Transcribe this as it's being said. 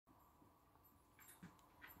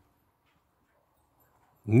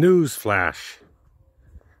News flash.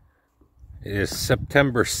 It is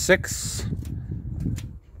September 6th,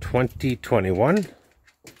 2021.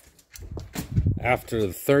 After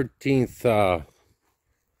the 13th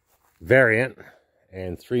variant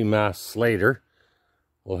and 3 masks later,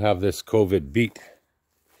 we'll have this COVID beat.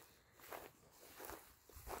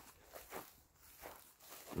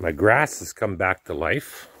 My grass has come back to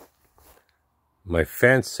life. My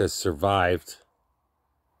fence has survived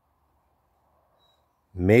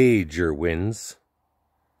major winds.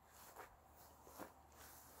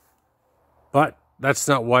 But that's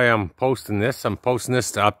not why I'm posting this. I'm posting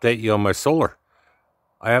this to update you on my solar.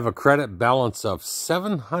 I have a credit balance of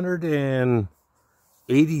 $780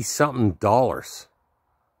 something.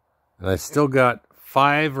 And I still got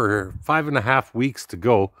 5.5 weeks to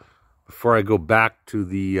go before I go back to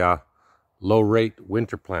the low rate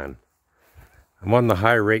winter plan. I'm on the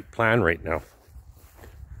high rate plan right now.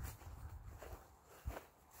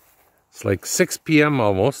 It's like 6 p.m.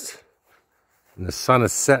 almost, and the sun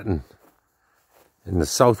is setting in the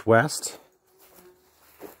southwest.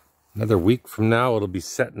 Another week from now, it'll be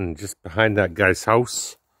setting just behind that guy's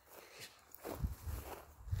house.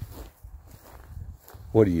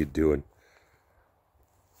 What are you doing?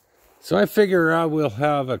 So I figure I will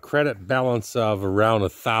have a credit balance of around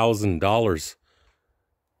 $1,000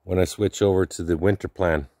 when I switch over to the winter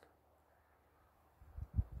plan.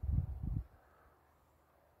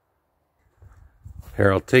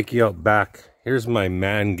 Here, I'll take you out back. Here's my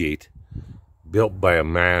man gate, built by a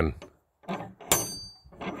man.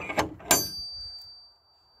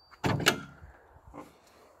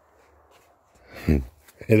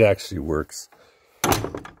 It actually works.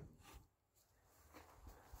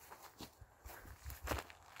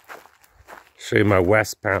 Show you my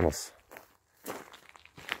west panels.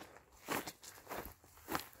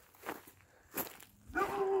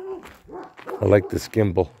 I like this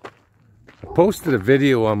gimbal. I posted a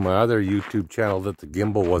video on my other YouTube channel that the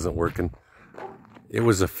gimbal wasn't working. It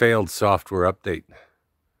was a failed software update.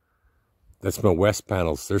 That's my west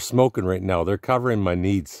panels. They're smoking right now. They're covering my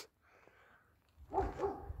needs.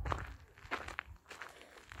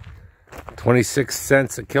 26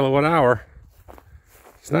 cents a kilowatt hour.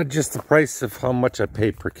 It's not just the price of how much I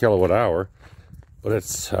pay per kilowatt hour, but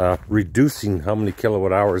it's reducing how many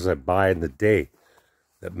kilowatt hours I buy in the day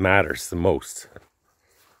that matters the most.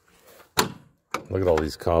 Look at all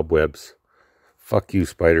these cobwebs. Fuck you,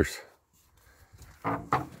 spiders.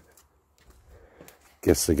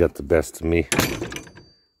 Guess they got the best of me.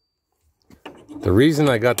 The reason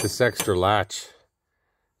I got this extra latch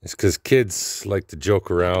is because kids like to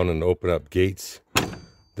joke around and open up gates.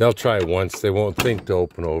 They'll try it once. They won't think to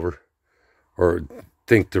open over or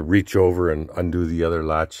think to reach over and undo the other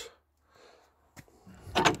latch.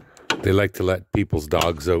 They like to let people's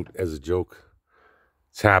dogs out as a joke.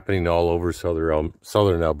 It's happening all over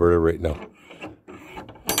southern Alberta right now.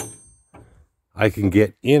 I can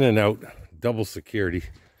get in and out, double security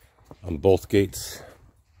on both gates.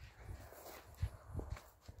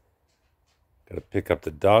 Gotta pick up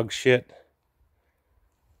the dog shit.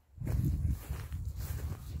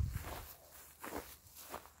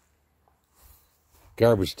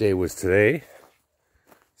 Garbage day was today.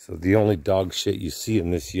 So the only dog shit you see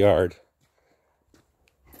in this yard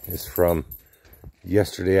is from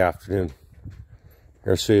yesterday afternoon.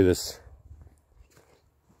 Here, I'll show you this.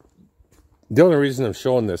 The only reason I'm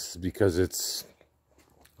showing this is because it's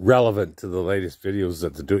relevant to the latest videos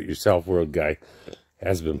that the do-it-yourself world guy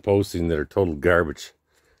has been posting that are total garbage.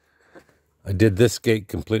 I did this gate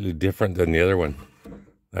completely different than the other one.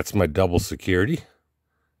 That's my double security.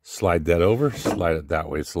 Slide that over, slide it that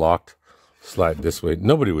way, it's locked. Slide it this way.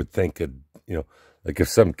 Nobody would think it, like if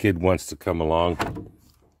some kid wants to come along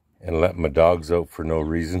and let my dogs out for no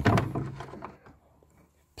reason.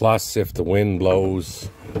 Plus, if the wind blows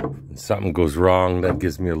and something goes wrong, that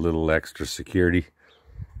gives me a little extra security.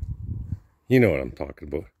 You know what I'm talking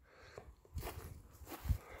about.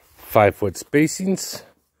 5-foot spacings,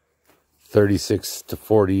 36 to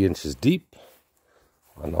 40 inches deep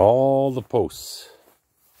on all the posts.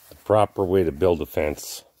 The proper way to build a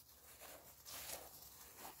fence.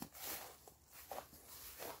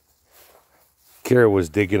 Kara was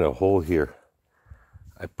digging a hole here.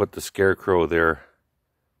 I put the scarecrow there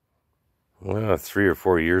 3 or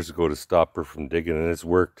 4 years ago to stop her from digging, and it's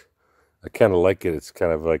worked. I kind of like it. It's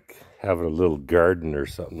kind of like having a little garden or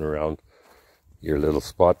something around your little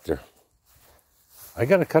spot there. I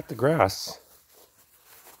gotta cut the grass.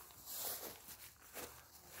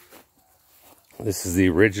 This is the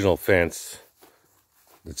original fence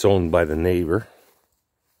that's owned by the neighbor.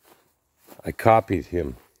 I copied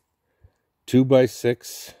him.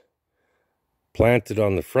 2x6 planted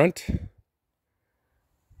on the front.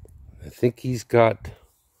 I think he's got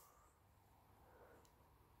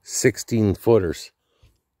 16 footers.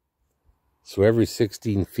 So every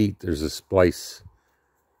 16 feet there's a splice.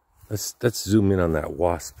 Let's zoom in on that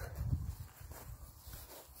wasp.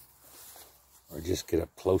 Or just get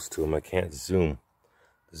up close to him. I can't zoom.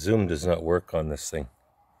 The zoom does not work on this thing.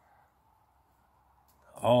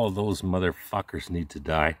 All those motherfuckers need to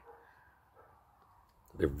die.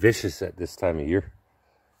 They're vicious at this time of year.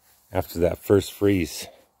 After that first freeze,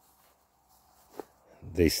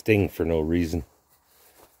 they sting for no reason.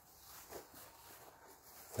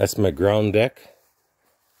 That's my ground deck.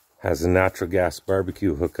 Has a natural gas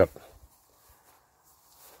barbecue hookup.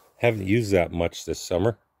 Haven't used that much this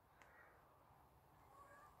summer.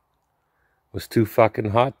 It was too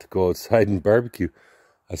fucking hot to go outside and barbecue.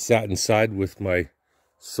 I sat inside with my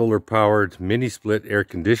solar powered mini split air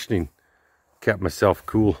conditioning. Kept myself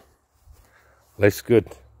cool. Life's good.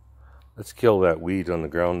 Let's kill that weed on the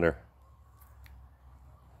ground there.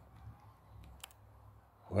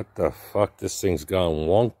 What the fuck? This thing's gone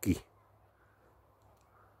wonky.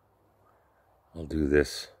 I'll do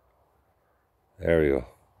this. There we go.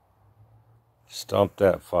 Stomp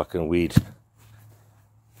that fucking weed.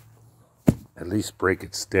 At least break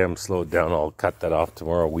its stem, slow it down. I'll cut that off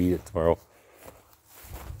tomorrow, weed it tomorrow.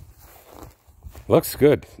 Looks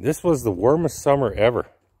good. This was the warmest summer ever.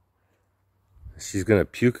 She's gonna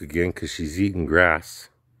puke again because she's eating grass.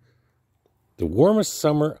 The warmest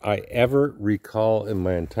summer I ever recall in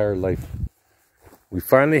my entire life. We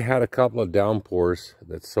finally had a couple of downpours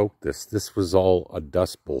that soaked this. This was all a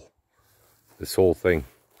dust bowl. This whole thing.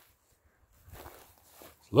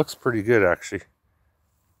 Looks pretty good actually.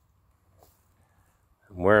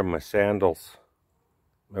 I'm wearing my sandals,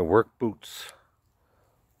 my work boots.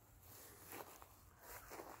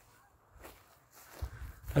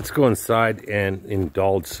 Let's go inside and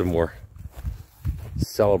indulge some more.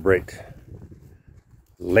 Celebrate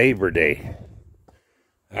Labor Day.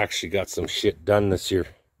 I actually got some shit done this year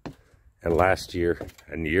and last year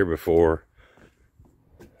and the year before.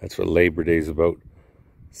 That's what Labor Day is about.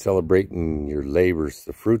 Celebrating your labors,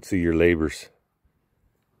 the fruits of your labors.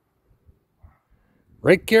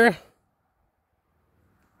 Right, Kara?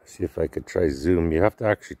 See if I could try zoom. You have to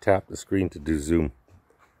actually tap the screen to do zoom.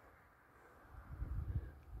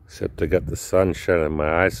 Except I got the sun shining in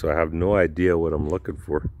my eyes, so I have no idea what I'm looking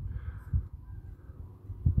for.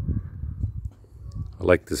 I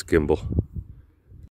like this gimbal.